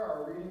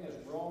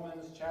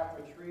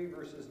chapter 3,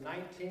 verses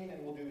 19,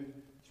 and we'll do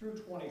through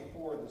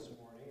 24 this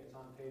morning. It's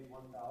on page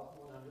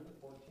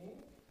 1114.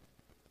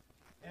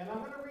 And I'm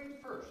going to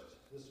read first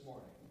this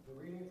morning. The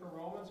reading from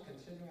Romans,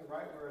 continuing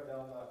right where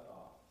Adele left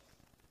off.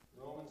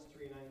 Romans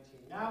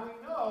 3:19. Now we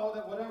know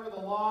that whatever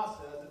the law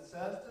says, it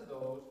says to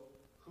those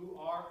who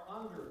are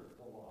under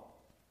the law,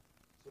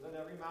 so that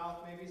every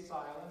mouth may be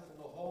silenced and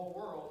the whole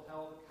world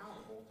held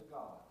accountable to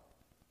God.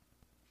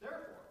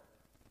 Therefore,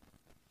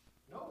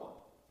 no one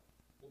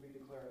will be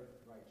declared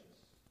righteous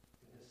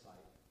in his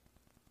sight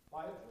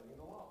by observing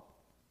the law.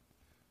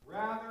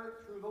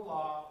 Rather, through the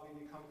law, we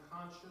become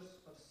conscious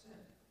of sin.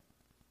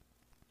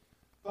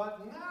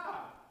 But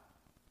now,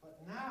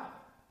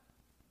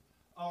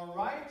 a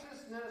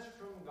righteousness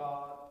from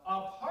God,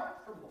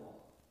 apart from the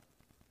law,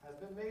 has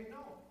been made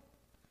known,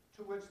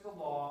 to which the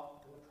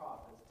law and the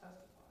prophets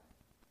testify.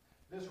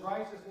 This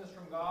righteousness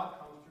from God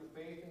comes through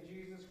faith in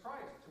Jesus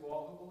Christ to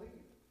all who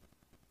believe.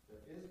 There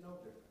is no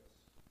difference.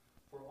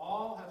 For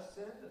all have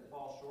sinned and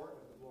fall short of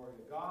the glory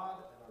of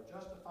God and are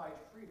justified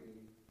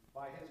freely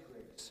by his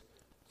grace,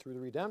 through the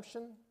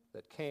redemption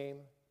that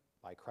came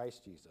by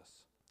Christ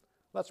Jesus.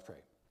 Let's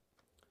pray.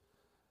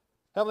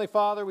 Heavenly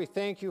Father, we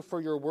thank you for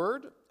your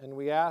word, and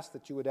we ask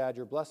that you would add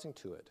your blessing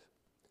to it.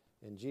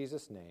 In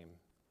Jesus' name,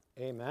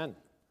 amen.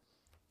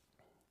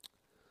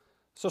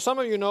 So some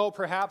of you know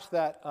perhaps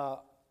that, it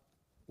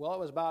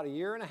was about a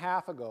year and a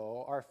half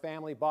ago, our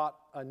family bought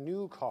a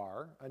new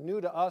car, a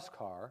new-to-us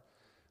car,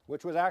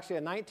 which was actually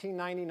a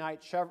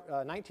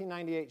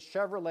 1998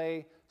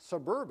 Chevrolet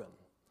Suburban.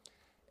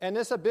 And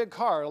it's a big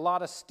car, a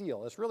lot of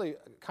steel. It's really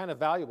kind of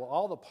valuable.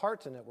 All the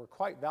parts in it were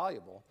quite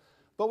valuable.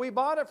 But we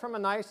bought it from a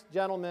nice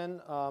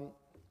gentleman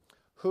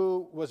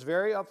who was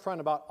very upfront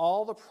about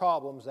all the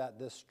problems that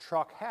this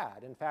truck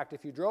had. In fact,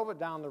 if you drove it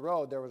down the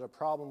road, there was a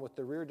problem with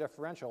the rear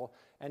differential,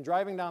 and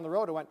driving down the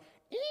road, it went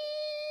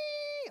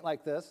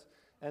like this.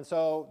 And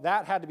so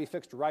that had to be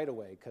fixed right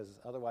away, because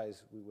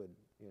otherwise we would,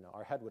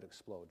 our head would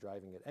explode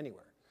driving it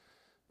anywhere.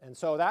 And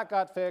so that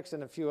got fixed,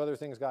 and a few other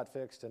things got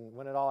fixed, and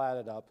when it all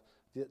added up,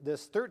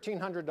 this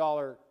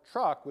 $1,300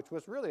 truck, which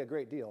was really a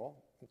great deal,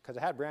 because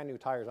it had brand new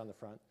tires on the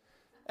front,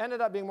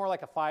 ended up being more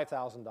like a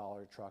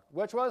 $5,000 truck,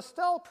 which was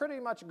still pretty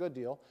much a good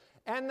deal.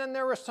 And then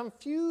there were some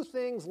few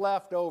things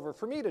left over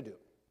for me to do,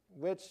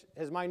 which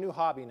is my new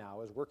hobby now,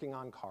 is working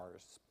on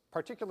cars,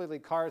 particularly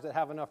cars that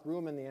have enough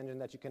room in the engine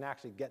that you can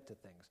actually get to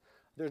things.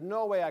 There's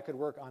no way I could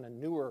work on a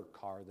newer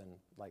car than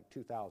like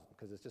 2000,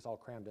 because it's just all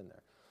crammed in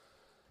there.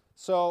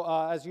 So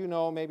as you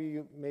know, maybe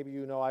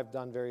you know I've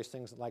done various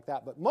things like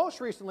that. But most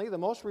recently, the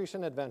most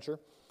recent adventure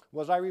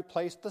was I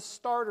replaced the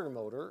starter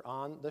motor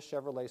on the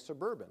Chevrolet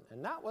Suburban.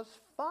 And that was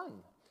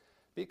fun,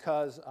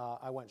 because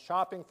I went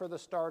shopping for the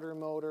starter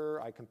motor,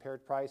 I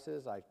compared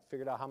prices, I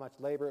figured out how much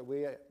labor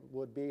it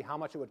would be, how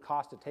much it would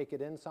cost to take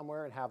it in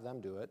somewhere and have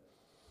them do it.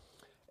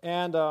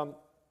 And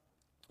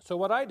so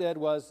what I did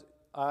was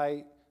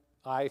I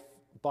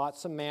bought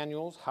some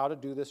manuals, how to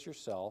do this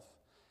yourself.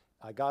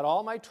 I got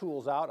all my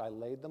tools out, I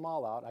laid them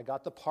all out, I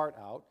got the part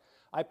out.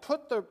 I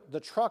put the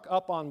truck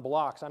up on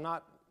blocks. I'm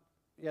not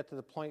yet to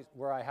the point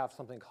where I have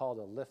something called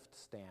a lift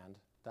stand.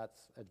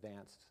 That's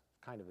advanced,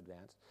 kind of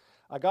advanced.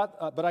 I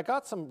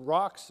got some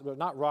rocks, well,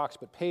 not rocks,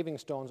 but paving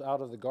stones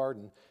out of the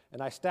garden,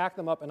 and I stacked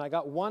them up, and I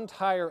got one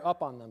tire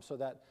up on them so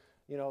that,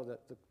 the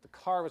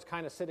car was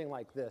kind of sitting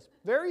like this.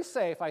 Very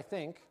safe, I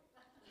think.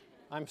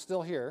 I'm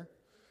still here.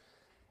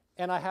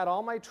 And I had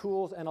all my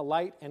tools and a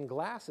light and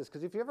glasses,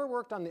 because if you ever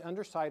worked on the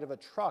underside of a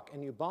truck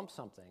and you bump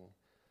something,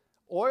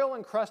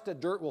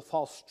 oil-encrusted dirt will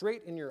fall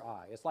straight in your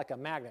eye. It's like a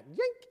magnet,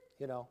 yank,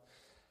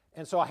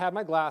 And so I had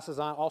my glasses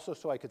on also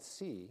so I could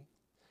see,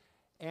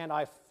 and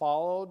I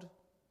followed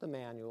the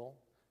manual.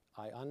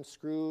 I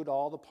unscrewed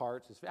all the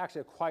parts. It's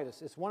actually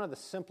it's one of the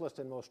simplest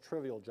and most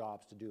trivial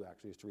jobs to do,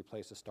 actually, is to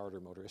replace a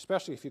starter motor,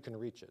 especially if you can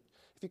reach it.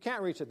 If you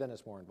can't reach it, then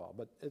it's more involved.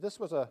 But this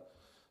was a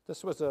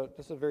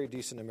very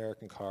decent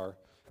American car,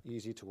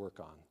 easy to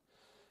work on.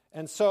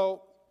 And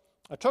so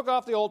I took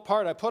off the old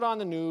part, I put on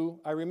the new,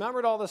 I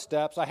remembered all the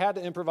steps. I had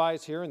to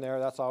improvise here and there,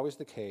 that's always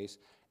the case.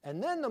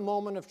 And then the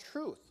moment of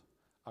truth.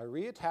 I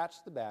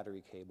reattached the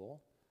battery cable,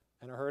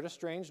 and I heard a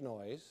strange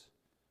noise,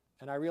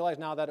 and I realized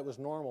now that it was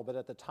normal, but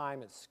at the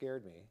time it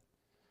scared me.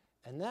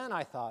 And then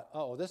I thought,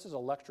 this is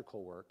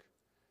electrical work.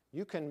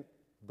 You can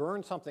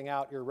burn something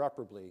out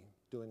irreparably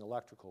doing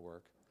electrical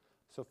work.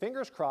 So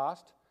fingers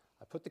crossed,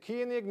 I put the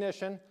key in the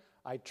ignition,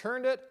 I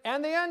turned it,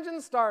 and the engine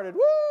started.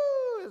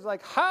 Woo! It's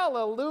like,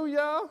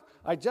 hallelujah!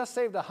 I just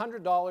saved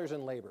 $100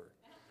 in labor.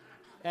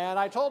 And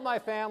I told my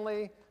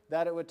family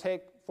that it would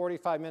take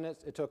 45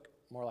 minutes. It took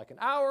more like an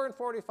hour and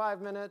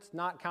 45 minutes,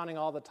 not counting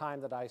all the time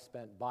that I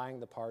spent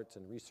buying the parts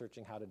and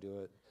researching how to do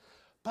it.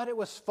 But it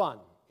was fun,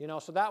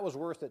 so that was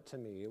worth it to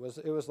me. It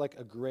was like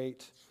a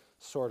great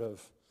sort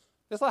of,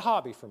 it's a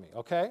hobby for me,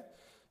 okay?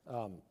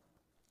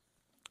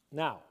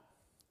 Now,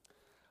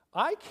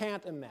 I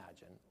can't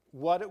imagine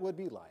what it would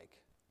be like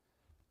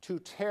to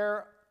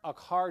tear a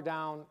car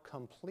down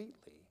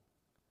completely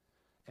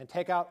and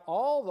take out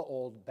all the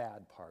old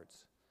bad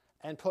parts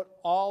and put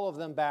all of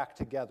them back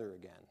together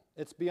again.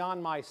 It's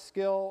beyond my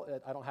skill.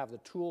 I don't have the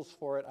tools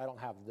for it. I don't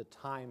have the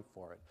time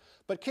for it.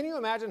 But can you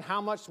imagine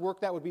how much work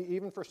that would be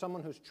even for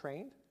someone who's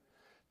trained?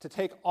 To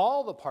take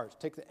all the parts,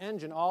 take the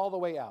engine all the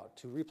way out,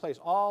 to replace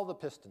all the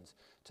pistons,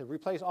 to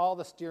replace all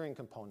the steering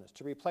components,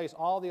 to replace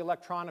all the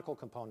electronical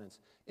components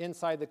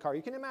inside the car.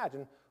 You can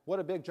imagine what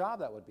a big job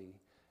that would be.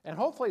 And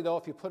hopefully, though,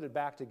 if you put it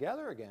back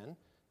together again,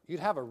 you'd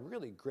have a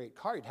really great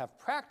car. You'd have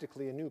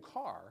practically a new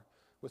car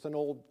with an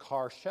old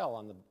car shell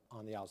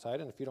on the outside.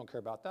 And if you don't care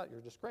about that,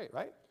 you're just great,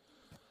 right?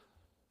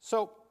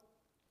 So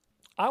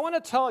I want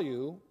to tell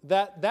you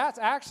that that's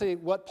actually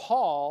what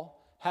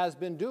Paul has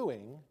been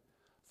doing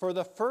for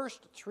the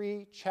first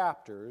 3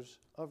 chapters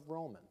of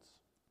Romans.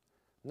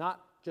 Not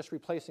just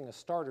replacing a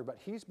starter, but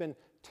he's been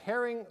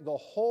tearing the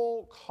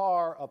whole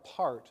car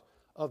apart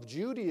of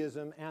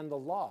Judaism and the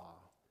law.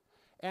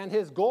 And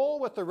his goal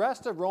with the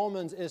rest of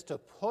Romans is to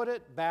put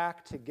it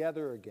back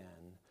together again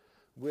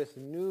with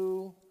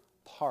new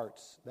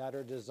parts that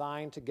are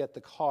designed to get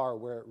the car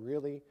where it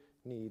really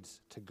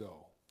needs to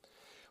go.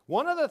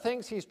 One of the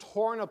things he's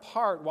torn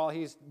apart while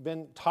he's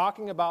been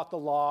talking about the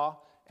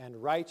law and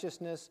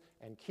righteousness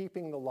and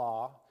keeping the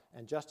law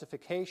and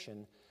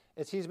justification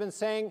is he's been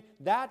saying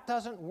that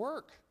doesn't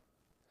work.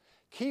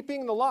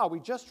 Keeping the law, we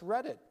just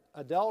read it.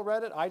 Adele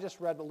read it. I just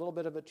read a little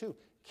bit of it too.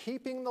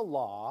 Keeping the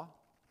law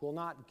will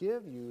not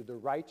give you the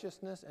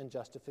righteousness and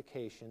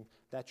justification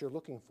that you're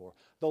looking for.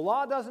 The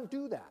law doesn't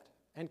do that,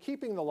 and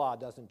keeping the law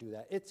doesn't do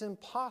that. It's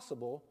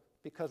impossible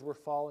because we're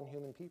fallen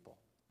human people.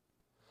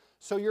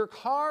 So your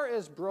car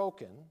is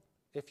broken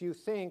if you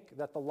think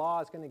that the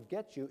law is going to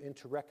get you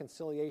into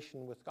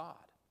reconciliation with God.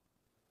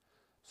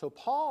 So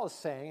Paul is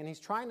saying, and he's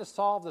trying to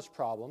solve this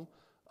problem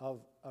of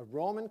a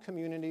Roman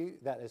community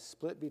that is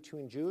split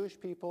between Jewish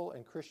people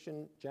and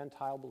Christian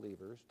Gentile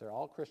believers. They're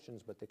all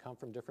Christians, but they come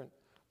from different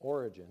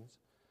origins.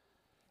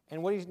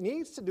 And what he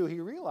needs to do, he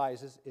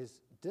realizes,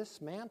 is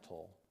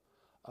dismantle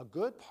a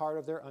good part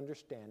of their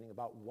understanding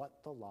about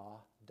what the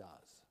law does.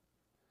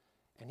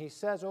 And he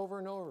says over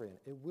and over again,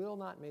 it will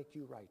not make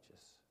you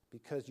righteous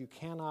because you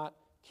cannot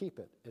keep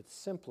it. It's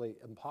simply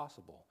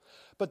impossible.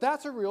 But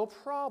that's a real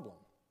problem.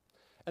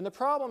 And the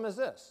problem is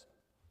this.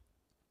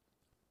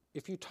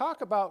 If you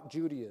talk about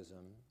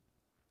Judaism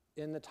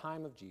in the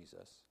time of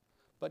Jesus,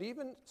 but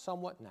even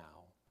somewhat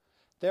now,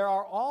 there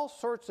are all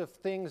sorts of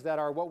things that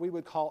are what we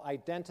would call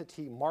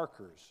identity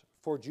markers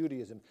for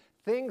Judaism.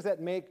 Things that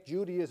make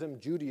Judaism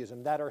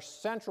Judaism, that are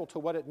central to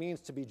what it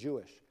means to be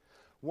Jewish.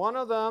 One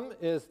of them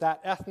is that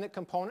ethnic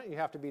component. You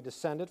have to be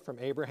descended from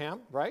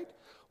Abraham, right?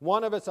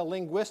 One of it's a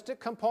linguistic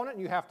component.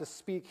 You have to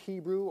speak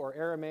Hebrew or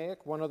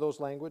Aramaic, one of those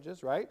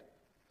languages, right?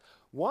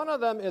 One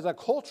of them is a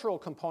cultural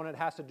component. It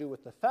has to do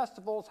with the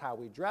festivals, how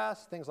we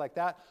dress, things like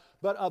that.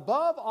 But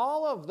above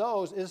all of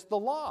those is the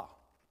law.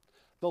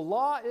 The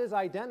law is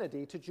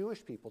identity to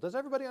Jewish people. Does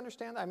everybody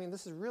understand that? I mean,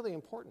 this is really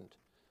important.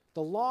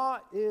 The law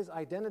is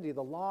identity.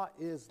 The law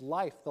is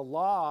life. The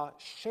law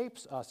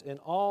shapes us in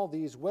all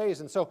these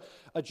ways. And so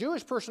a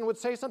Jewish person would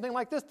say something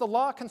like this: the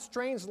law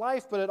constrains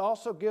life, but it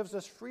also gives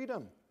us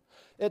freedom.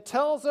 It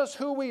tells us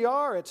who we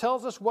are. It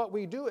tells us what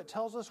we do. It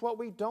tells us what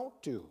we don't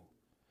do.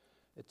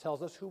 It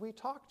tells us who we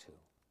talk to.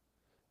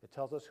 It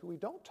tells us who we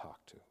don't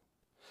talk to.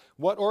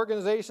 What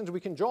organizations we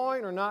can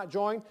join or not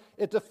join.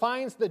 It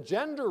defines the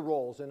gender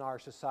roles in our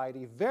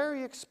society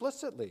very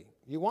explicitly.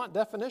 You want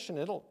definition,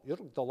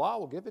 the law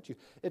will give it to you.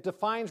 It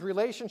defines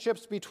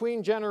relationships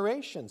between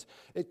generations.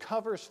 It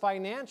covers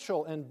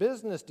financial and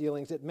business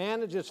dealings. It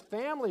manages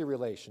family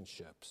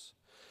relationships.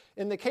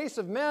 In the case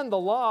of men, the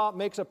law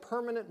makes a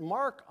permanent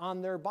mark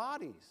on their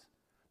bodies.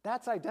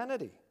 That's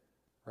identity,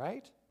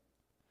 right?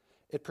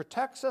 It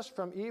protects us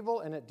from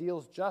evil, and it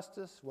deals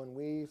justice when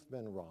we've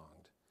been wronged.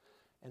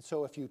 And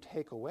so if you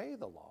take away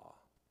the law,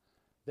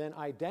 then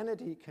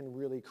identity can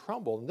really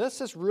crumble. And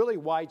this is really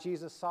why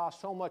Jesus saw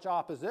so much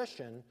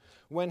opposition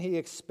when he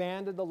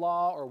expanded the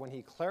law or when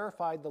he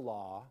clarified the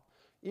law.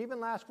 Even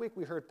last week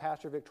we heard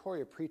Pastor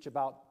Victoria preach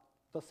about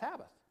the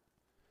Sabbath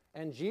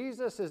and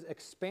Jesus'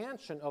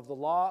 expansion of the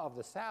law of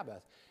the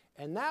Sabbath.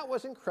 And that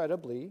was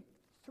incredibly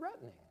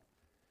threatening.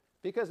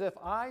 Because if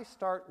I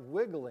start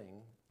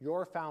wiggling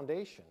your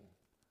foundation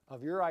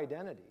of your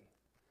identity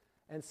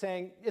and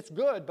saying, it's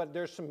good, but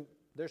there's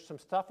some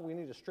stuff we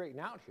need to straighten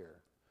out here,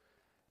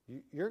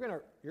 you're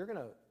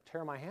gonna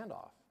tear my hand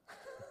off,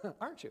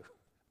 aren't you?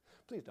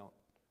 Please don't.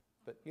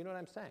 But you know what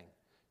I'm saying.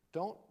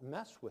 Don't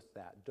mess with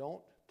that.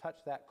 Don't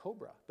touch that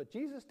cobra. But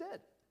Jesus did,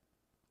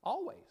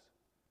 always.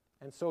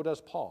 And so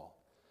does Paul.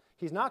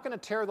 He's not going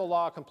to tear the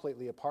law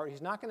completely apart.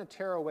 He's not going to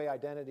tear away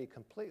identity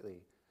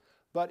completely.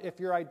 But if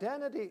your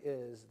identity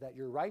is that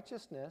your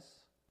righteousness,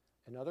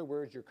 in other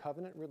words, your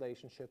covenant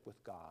relationship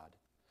with God,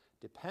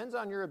 depends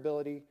on your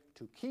ability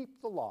to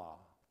keep the law,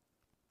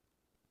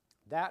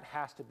 that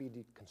has to be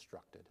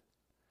deconstructed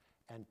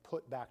and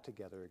put back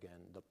together again.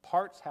 The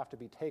parts have to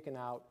be taken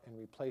out and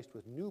replaced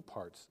with new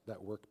parts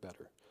that work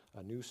better.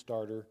 A new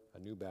starter, a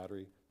new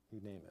battery,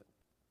 you name it.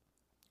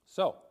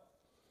 So,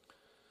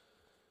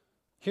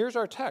 here's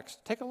our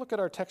text. Take a look at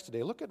our text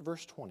today. Look at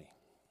verse 20.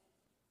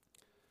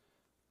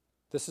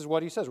 This is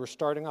what he says. We're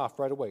starting off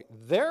right away.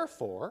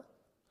 Therefore,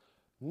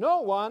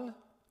 no one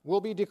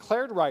will be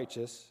declared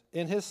righteous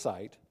in his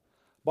sight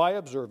by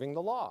observing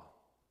the law.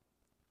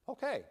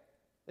 Okay.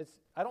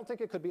 I don't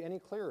think it could be any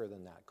clearer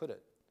than that, could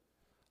it?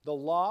 The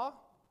law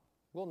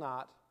will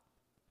not,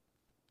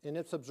 in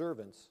its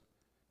observance,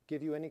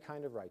 give you any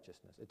kind of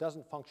righteousness. It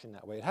doesn't function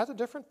that way. It has a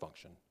different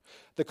function.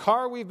 The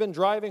car we've been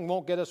driving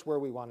won't get us where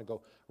we want to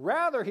go.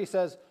 Rather, he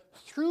says,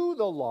 through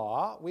the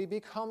law, we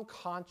become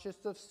conscious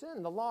of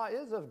sin. The law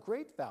is of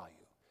great value.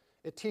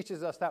 It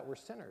teaches us that we're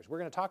sinners. We're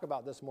going to talk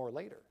about this more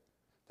later.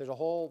 There's a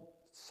whole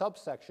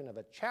subsection of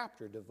a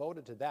chapter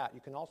devoted to that.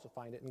 You can also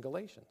find it in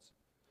Galatians.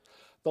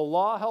 The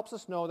law helps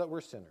us know that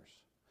we're sinners.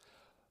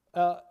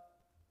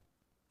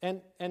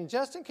 And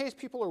just in case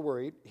people are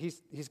worried,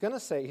 he's not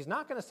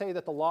going to say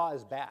that the law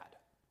is bad.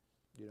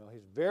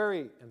 He's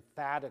very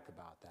emphatic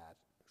about that.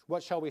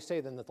 What shall we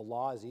say then, that the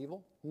law is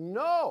evil?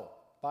 No,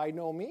 by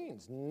no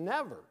means,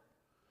 never.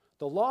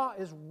 The law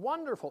is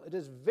wonderful. It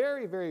is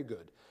very, very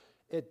good.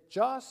 It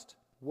just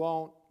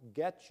won't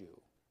get you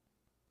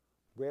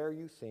where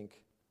you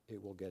think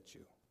it will get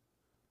you.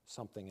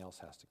 Something else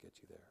has to get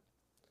you there.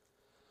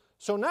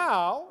 So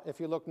now, if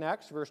you look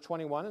next, verse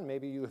 21, and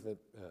maybe you have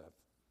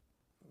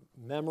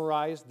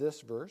memorized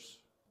this verse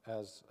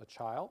as a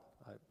child.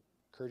 I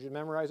encourage you to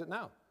memorize it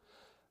now.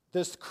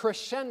 This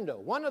crescendo,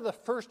 one of the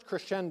first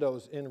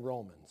crescendos in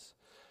Romans.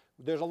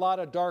 There's a lot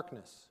of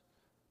darkness,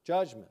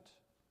 judgment,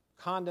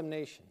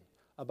 condemnation,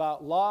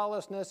 about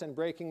lawlessness and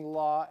breaking the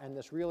law, and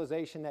this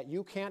realization that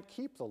you can't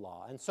keep the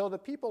law. And so the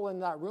people in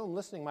that room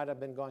listening might have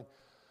been going,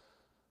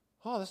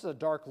 oh, this is a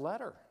dark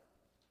letter.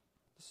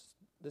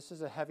 This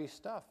is a heavy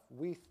stuff.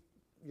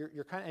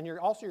 You're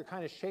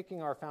kind of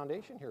shaking our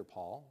foundation here,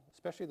 Paul,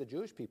 especially the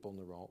Jewish people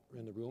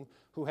in the room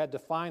who had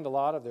defined a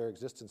lot of their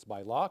existence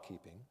by law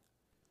keeping.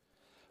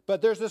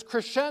 But there's this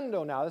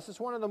crescendo now. This is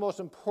one of the most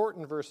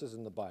important verses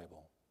in the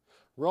Bible.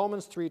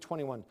 Romans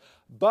 3:21.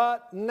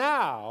 But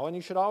now, and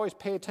you should always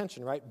pay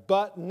attention, right?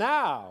 But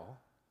now,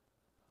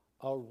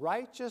 a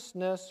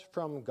righteousness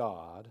from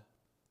God,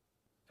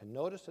 and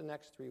notice the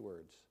next three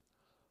words,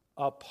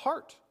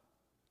 apart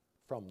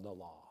from the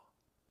law.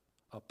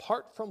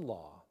 Apart from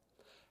law,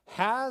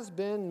 has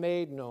been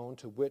made known,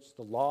 to which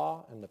the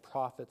law and the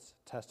prophets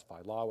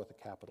testify. Law with a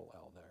capital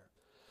L there.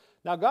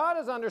 Now, God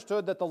has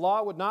understood that the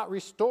law would not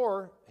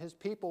restore his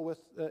people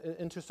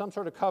into some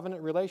sort of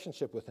covenant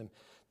relationship with him.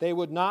 They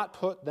would not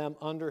put them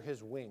under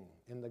his wing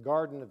in the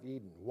Garden of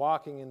Eden,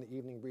 walking in the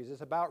evening breeze.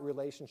 It's about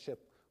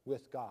relationship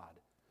with God.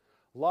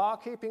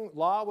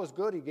 Law was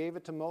good. He gave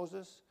it to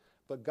Moses.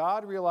 But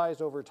God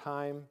realized over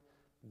time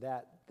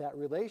that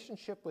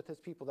relationship with his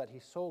people that he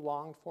so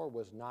longed for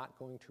was not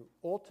going to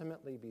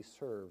ultimately be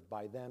served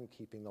by them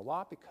keeping the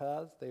law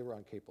because they were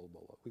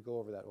incapable. We go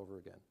over that over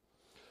again.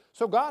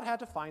 So God had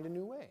to find a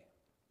new way.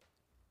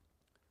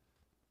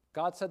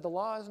 God said the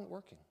law isn't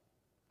working.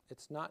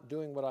 It's not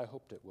doing what I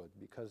hoped it would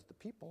because the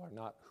people are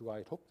not who I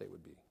had hoped they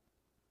would be.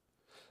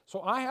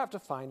 So I have to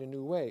find a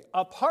new way,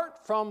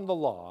 apart from the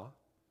law,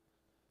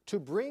 to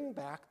bring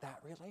back that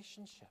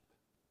relationship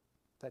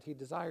that he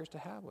desires to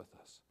have with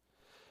us.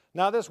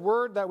 Now, this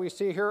word that we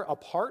see here,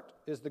 apart,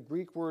 is the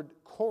Greek word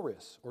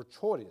choris or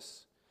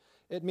choris.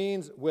 It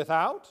means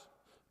without,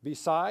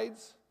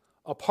 besides,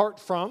 apart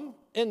from,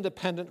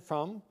 independent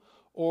from,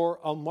 or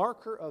a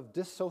marker of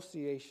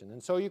dissociation.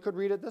 And so you could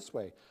read it this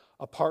way: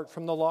 apart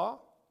from the law,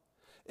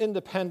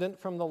 independent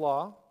from the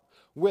law,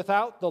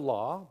 without the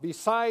law,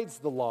 besides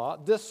the law,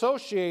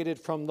 dissociated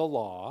from the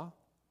law,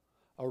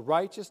 a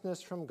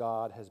righteousness from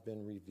God has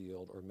been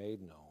revealed or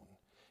made known.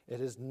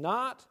 It is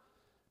not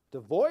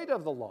devoid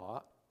of the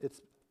law.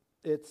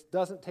 It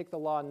doesn't take the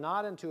law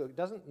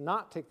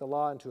not take the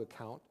law into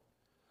account,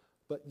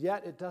 but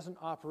yet it doesn't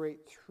operate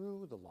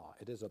through the law.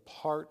 It is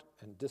apart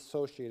and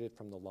dissociated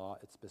from the law.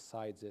 It's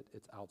besides it.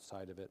 It's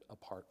outside of it,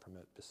 apart from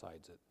it,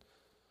 besides it.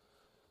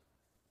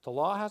 The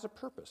law has a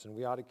purpose, and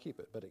we ought to keep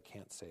it, but it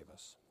can't save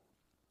us.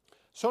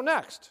 So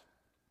next,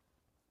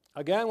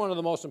 again, one of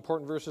the most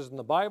important verses in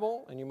the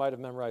Bible, and you might have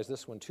memorized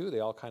this one too. They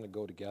all kind of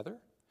go together.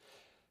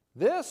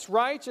 This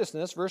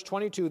righteousness, verse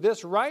 22,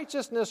 this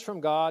righteousness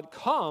from God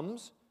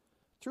comes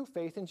through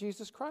faith in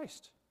Jesus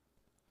Christ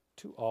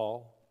to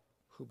all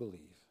who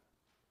believe.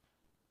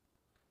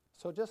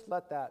 So just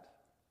let that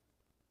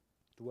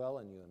dwell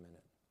in you a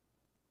minute.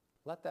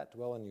 Let that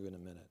dwell in you in a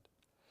minute.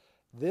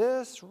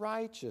 This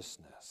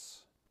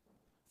righteousness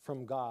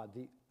from God,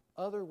 the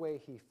other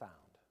way he found.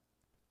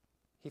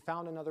 He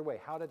found another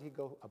way. How did he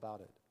go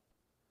about it?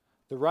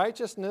 The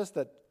righteousness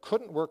that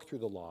couldn't work through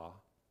the law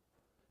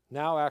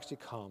now actually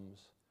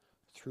comes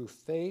through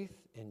faith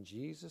in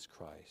Jesus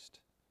Christ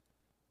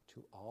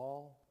to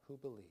all who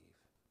believe.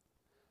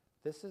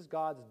 This is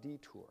God's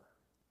detour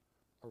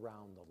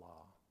around the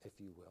law, if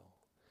you will.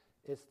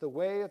 It's the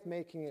way of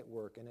making it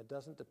work, and it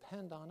doesn't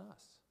depend on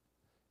us.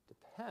 It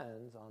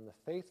depends on the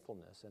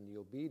faithfulness and the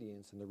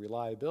obedience and the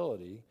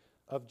reliability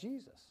of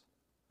Jesus,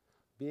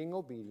 being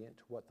obedient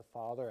to what the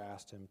Father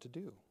asked him to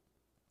do.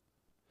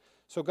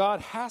 So God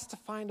has to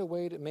find a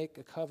way to make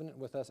a covenant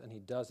with us, and he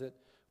does it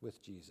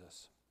with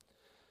Jesus.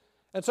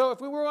 And so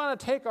if we want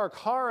to take our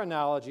car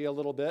analogy a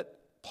little bit,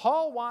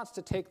 Paul wants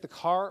to take the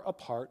car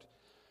apart,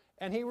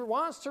 and he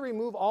wants to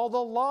remove all the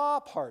law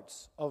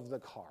parts of the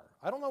car.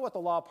 I don't know what the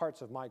law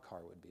parts of my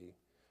car would be.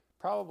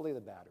 Probably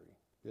the battery,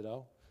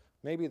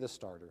 maybe the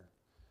starter.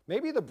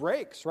 Maybe the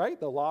brakes, right?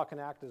 The law can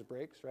act as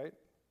brakes, right?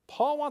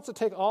 Paul wants to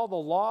take all the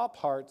law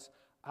parts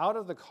out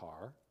of the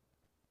car,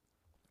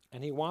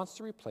 and he wants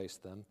to replace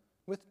them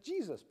with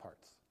Jesus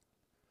parts.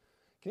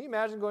 Can you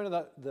imagine going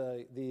to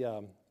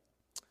the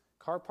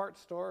car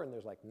parts store, and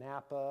there's like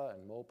Napa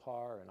and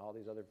Mopar and all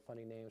these other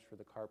funny names for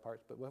the car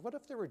parts, but what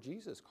if there were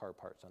Jesus car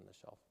parts on the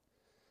shelf?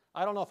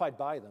 I don't know if I'd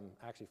buy them,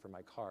 actually, for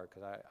my car,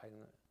 because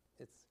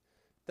it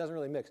doesn't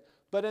really mix.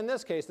 But in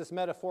this case, this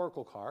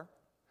metaphorical car,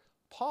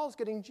 Paul's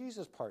getting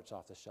Jesus parts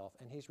off the shelf,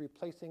 and he's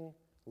replacing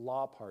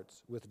law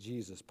parts with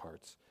Jesus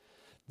parts.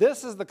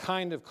 This is the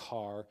kind of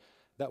car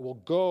that will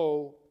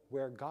go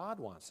where God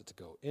wants it to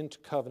go, into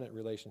covenant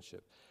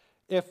relationship.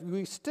 If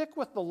we stick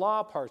with the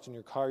law parts in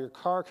your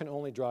car can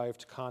only drive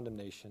to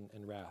condemnation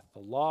and wrath. The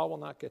law will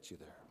not get you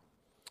there.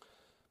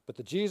 But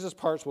the Jesus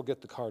parts will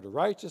get the car to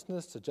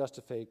righteousness, to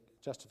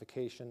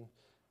justification,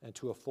 and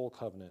to a full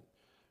covenant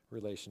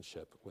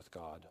relationship with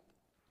God.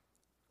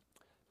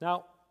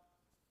 Now,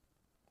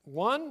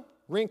 one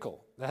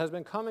wrinkle that has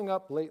been coming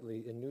up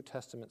lately in New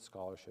Testament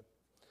scholarship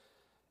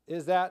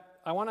is that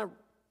I want to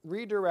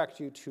redirect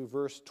you to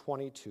verse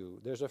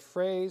 22. There's a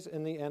phrase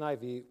in the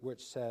NIV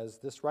which says,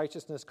 this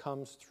righteousness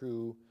comes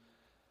through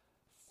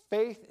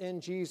faith in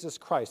Jesus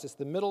Christ. It's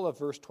the middle of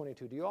verse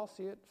 22. Do you all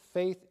see it?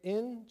 Faith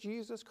in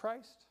Jesus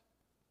Christ?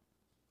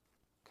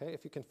 Okay,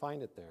 if you can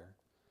find it there.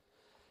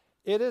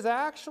 It is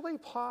actually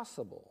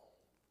possible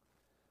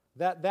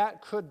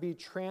that could be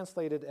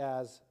translated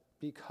as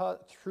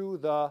through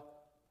the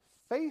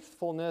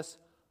faithfulness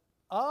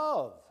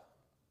of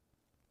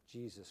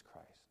Jesus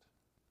Christ.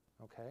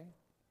 Okay?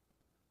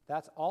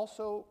 That's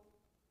also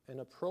an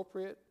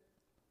appropriate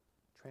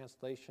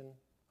translation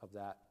of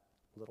that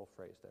little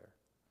phrase there.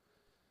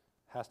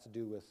 It has to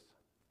do with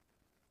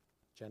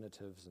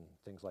genitives and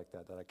things like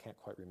that I can't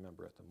quite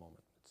remember at the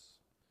moment.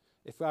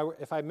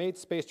 If I made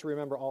space to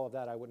remember all of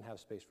that, I wouldn't have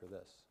space for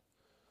this.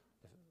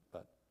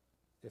 But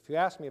if you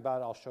ask me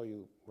about it, I'll show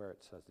you where it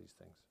says these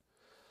things.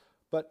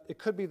 But it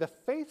could be the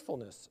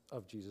faithfulness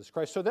of Jesus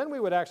Christ. So then we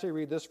would actually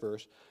read this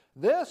verse.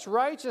 This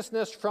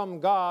righteousness from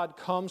God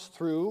comes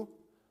through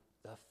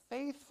the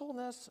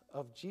faithfulness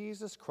of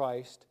Jesus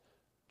Christ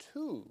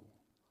to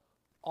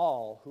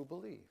all who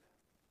believe.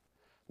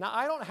 Now,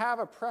 I don't have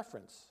a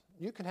preference.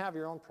 You can have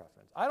your own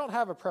preference. I don't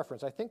have a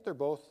preference. I think they're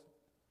both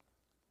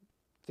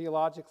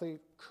theologically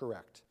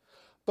correct.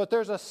 But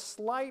there's a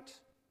slight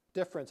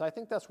difference. I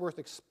think that's worth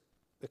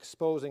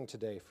exposing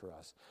today for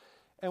us.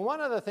 And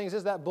one of the things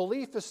is that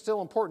belief is still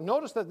important.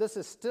 Notice that this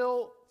is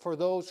still for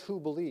those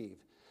who believe.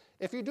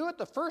 If you do it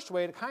the first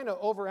way, it kind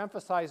of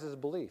overemphasizes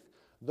belief.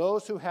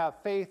 Those who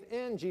have faith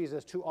in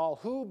Jesus, to all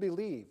who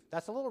believe.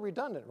 That's a little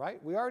redundant,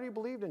 right? We already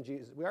believed in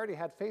Jesus. We already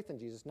had faith in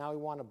Jesus. Now we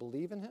want to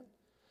believe in him.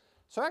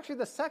 So actually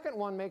the second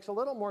one makes a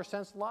little more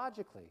sense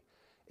logically.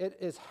 It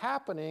is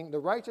happening. The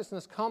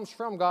righteousness comes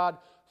from God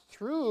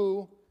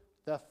through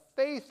the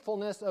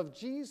faithfulness of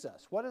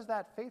Jesus. What is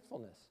that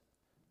faithfulness?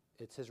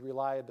 It's his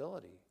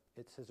reliability.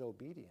 It's his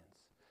obedience.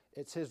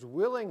 It's his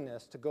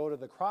willingness to go to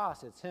the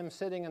cross. It's him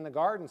sitting in the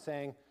garden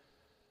saying,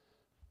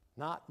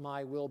 not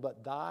my will,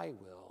 but thy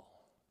will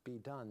be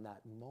done.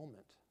 That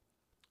moment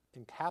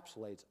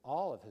encapsulates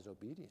all of his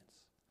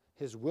obedience,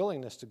 his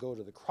willingness to go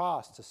to the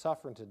cross, to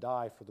suffer and to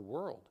die for the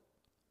world.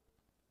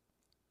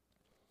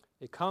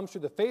 It comes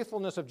through the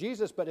faithfulness of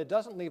Jesus, but it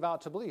doesn't leave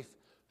out to belief.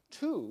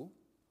 To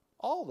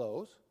all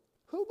those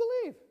who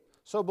believe.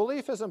 So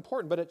belief is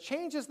important, but it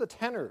changes the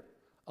tenor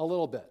a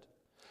little bit.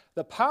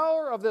 The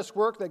power of this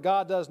work that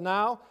God does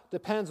now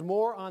depends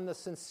more on the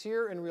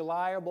sincere and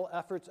reliable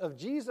efforts of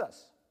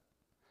Jesus,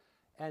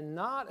 and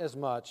not as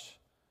much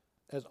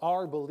as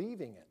our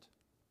believing it,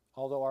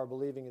 although our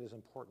believing it is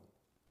important.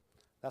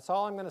 That's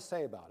all I'm going to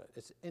say about it.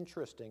 It's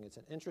interesting. It's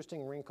an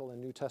interesting wrinkle in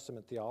New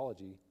Testament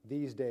theology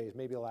these days,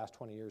 maybe the last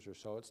 20 years or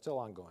so. It's still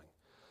ongoing.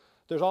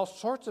 There's all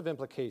sorts of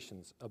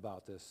implications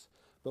about this,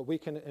 but we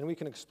can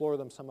explore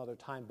them some other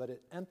time, but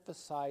it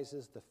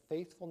emphasizes the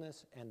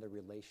faithfulness and the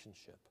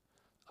relationship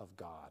of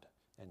God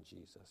and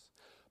Jesus.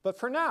 But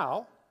for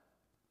now,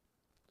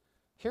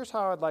 here's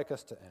how I'd like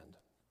us to end.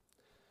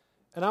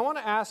 And I want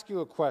to ask you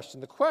a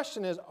question. The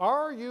question is,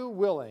 are you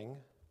willing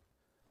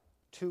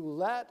to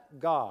let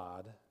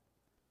God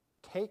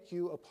take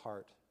you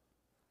apart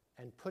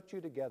and put you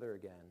together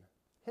again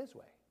his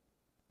way?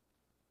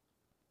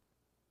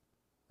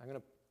 I'm going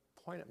to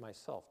point at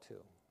myself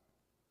too.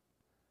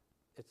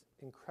 It's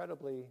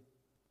incredibly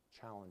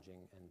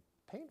challenging and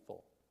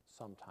painful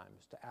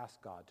sometimes to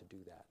ask God to do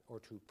that or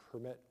to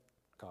permit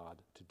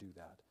God to do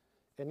that.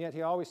 And yet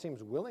he always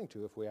seems willing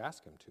to if we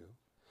ask him to.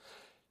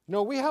 You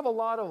know, we have a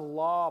lot of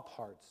law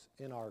parts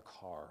in our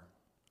car,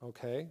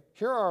 okay?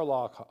 Here are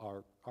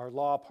our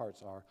law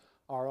parts are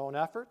our own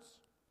efforts,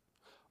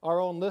 our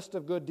own list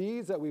of good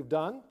deeds that we've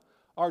done,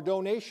 Our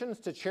donations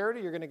to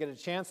charity, you're going to get a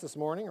chance this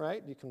morning,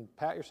 right? You can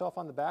pat yourself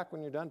on the back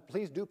when you're done.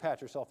 Please do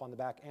pat yourself on the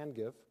back and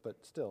give,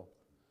 but still.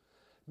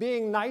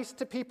 Being nice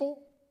to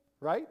people,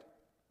 right?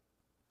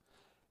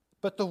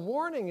 But the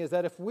warning is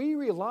that if we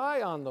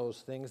rely on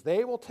those things,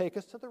 they will take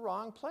us to the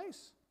wrong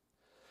place.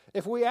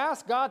 If we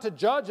ask God to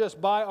judge us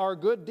by our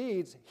good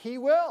deeds, He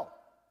will.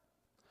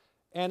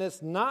 And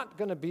it's not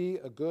going to be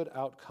a good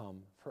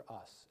outcome for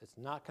us. It's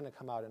not going to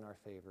come out in our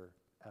favor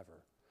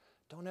ever.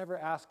 Don't ever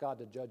ask God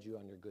to judge you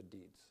on your good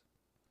deeds.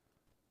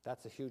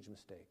 That's a huge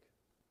mistake.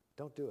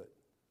 Don't do it.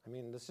 I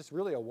mean, this is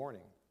really a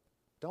warning.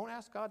 Don't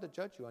ask God to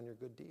judge you on your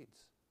good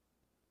deeds.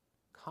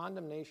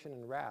 Condemnation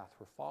and wrath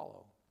will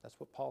follow. That's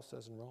what Paul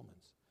says in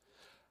Romans.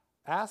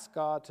 Ask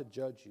God to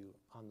judge you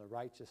on the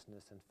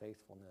righteousness and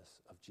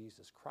faithfulness of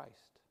Jesus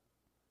Christ.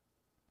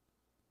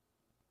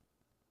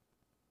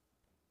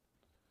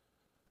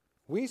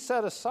 We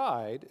set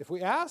aside, if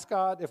we ask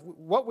God,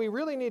 what we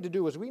really need to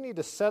do is we need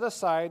to set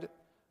aside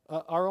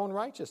our own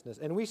righteousness.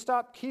 And we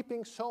stop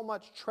keeping so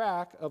much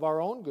track of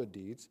our own good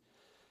deeds.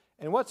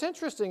 And what's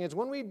interesting is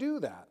when we do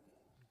that,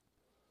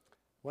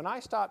 when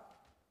I stop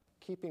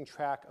keeping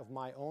track of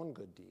my own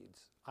good deeds,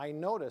 I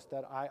notice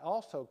that I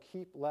also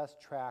keep less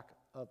track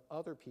of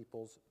other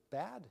people's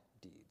bad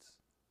deeds.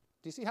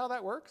 Do you see how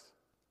that works?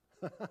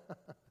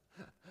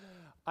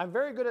 I'm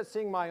very good at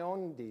seeing my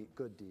own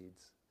good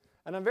deeds,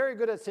 and I'm very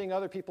good at seeing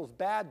other people's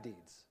bad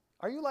deeds.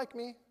 Are you like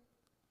me?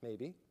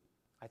 Maybe.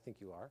 I think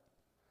you are.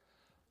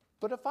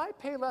 But if I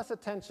pay less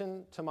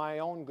attention to my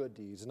own good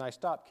deeds and I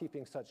stop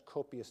keeping such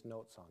copious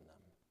notes on them,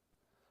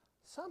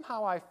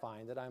 somehow I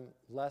find that I'm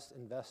less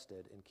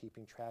invested in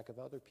keeping track of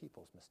other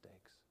people's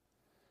mistakes.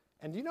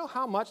 And do you know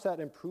how much that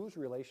improves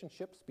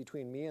relationships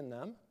between me and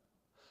them?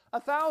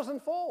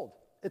 1,000-fold.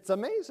 It's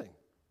amazing.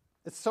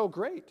 It's so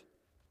great.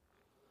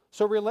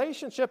 So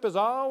relationship is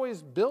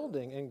always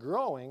building and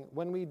growing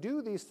when we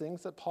do these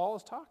things that Paul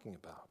is talking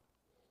about.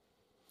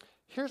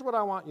 Here's what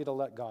I want you to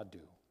let God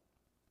do.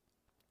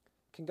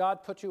 Can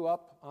God put you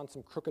up on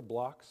some crooked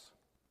blocks?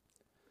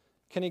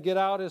 Can He get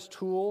out His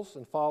tools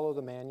and follow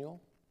the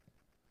manual?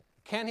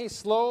 Can He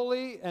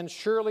slowly and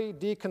surely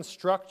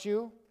deconstruct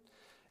you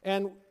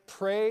and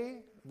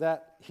pray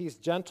that He's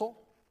gentle?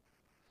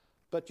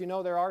 But you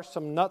know, there are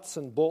some nuts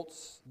and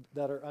bolts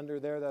that are under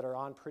there that are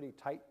on pretty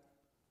tight.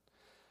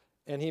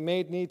 And He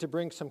may need to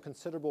bring some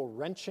considerable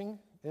wrenching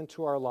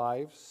into our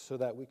lives so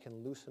that we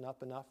can loosen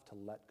up enough to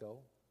let go.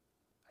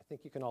 I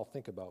think you can all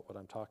think about what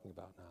I'm talking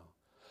about now.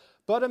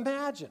 But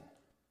imagine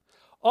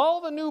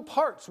all the new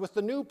parts with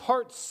the new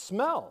parts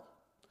smell.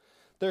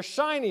 They're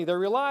shiny, they're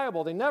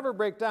reliable, they never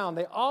break down,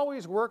 they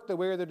always work the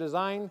way they're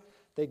designed.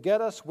 They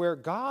get us where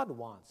God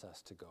wants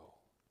us to go,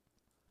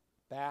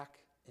 back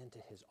into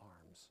His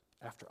arms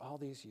after all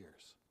these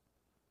years.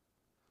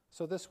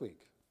 So this week,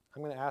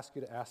 I'm going to ask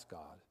you to ask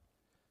God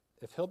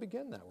if He'll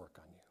begin that work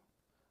on you,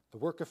 the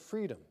work of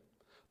freedom,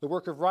 the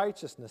work of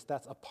righteousness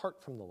that's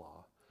apart from the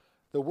law,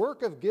 the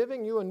work of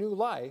giving you a new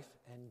life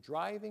and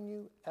driving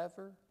you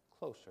ever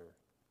closer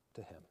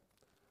to Him.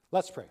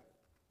 Let's pray.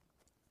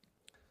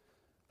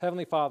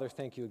 Heavenly Father,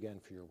 thank you again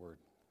for your word.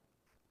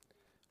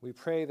 We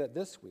pray that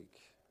this week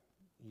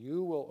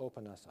you will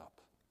open us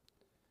up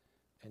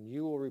and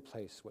you will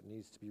replace what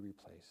needs to be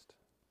replaced.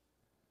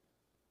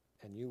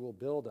 And you will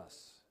build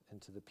us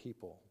into the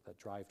people that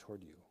drive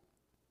toward you.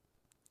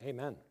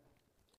 Amen.